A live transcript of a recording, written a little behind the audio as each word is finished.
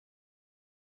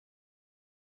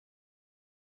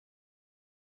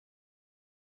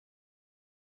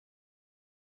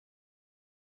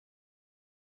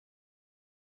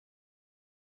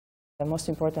The most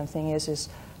important thing is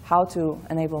how to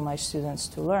enable my students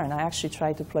to learn. I actually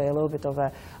try to play a little bit of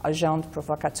a agent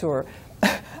provocateur.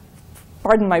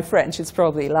 Pardon my French, it's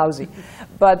probably lousy.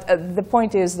 But the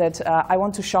point is that I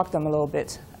want to shock them a little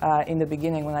bit in the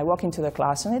beginning when I walk into the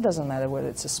class, and it doesn't matter whether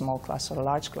it's a small class or a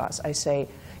large class. I say,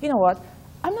 you know what,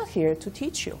 I'm not here to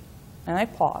teach you. And I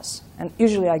pause. And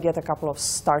usually I get a couple of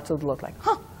startled looks like,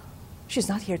 huh, she's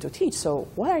not here to teach, so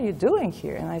what are you doing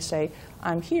here? And I say,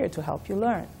 I'm here to help you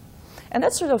learn. And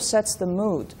that sort of sets the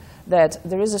mood that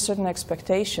there is a certain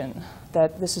expectation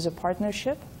that this is a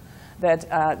partnership,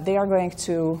 that they are going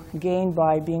to gain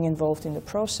by being involved in the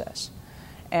process.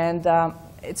 And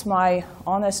it's my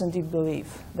honest and deep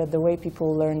belief that the way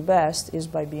people learn best is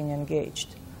by being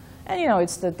engaged. And you know,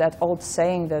 it's that old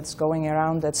saying that's going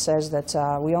around that says that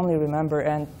we only remember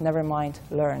and never mind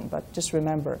learn, but just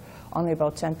remember only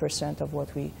about 10% of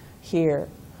what we hear,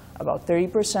 about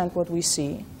 30% what we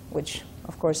see, which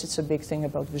of course it's a big thing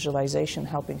about visualization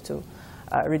helping to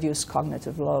reduce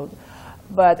cognitive load.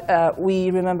 But we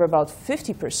remember about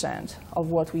 50% of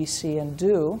what we see and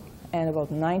do, and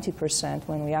about 90%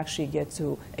 when we actually get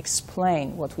to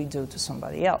explain what we do to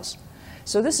somebody else.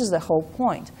 So this is the whole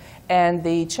point. And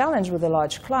the challenge with a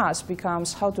large class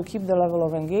becomes how to keep the level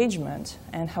of engagement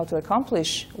and how to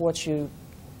accomplish what you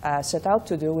set out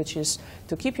to do, which is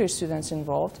to keep your students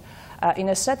involved in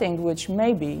a setting which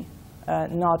may be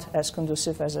not as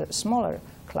conducive as a smaller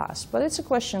class. But it's a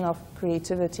question of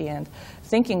creativity and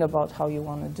thinking about how you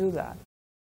want to do that.